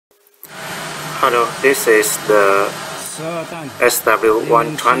Hello, this is the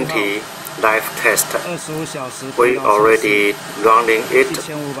SW120 live test. We already running it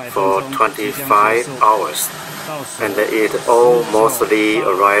for 25 hours and it almostly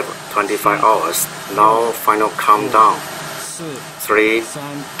arrived 25 hours. Now final countdown. 3,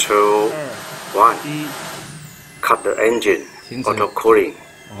 2, 1. Cut the engine, auto cooling.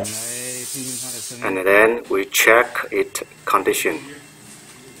 And then we check its condition.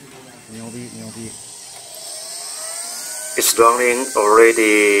 It's running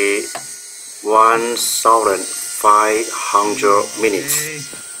already 1,500 minutes.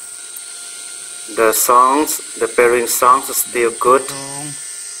 The bearing sounds still good,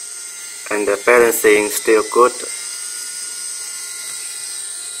 and the balancing still good.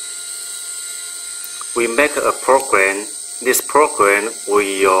 We make a program. This program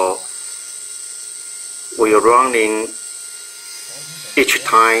will running each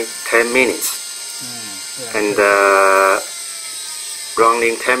time 10 minutes. And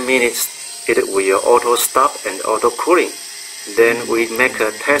running 10 minutes, it will auto stop and auto cooling. Then we make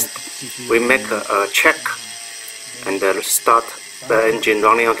a test, we make a check, and start the engine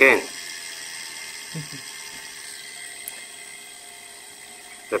running again.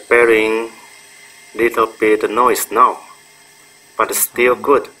 The bearing little bit noise now, but still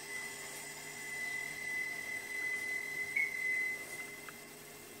good.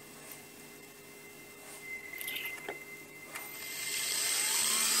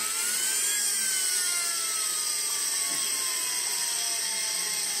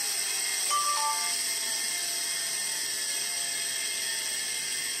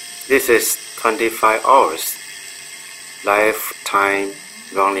 This is 25 hours lifetime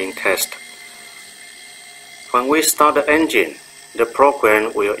running test. When we start the engine, the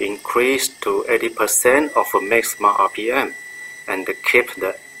program will increase to 80% of maximum RPM and keep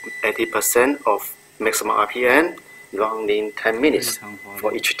the 80% of maximum RPM running 10 minutes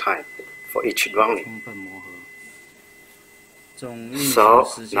for each time, for each running. So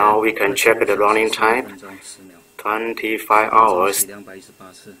now we can check the running time. 25 hours,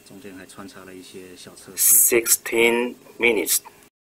 16 minutes.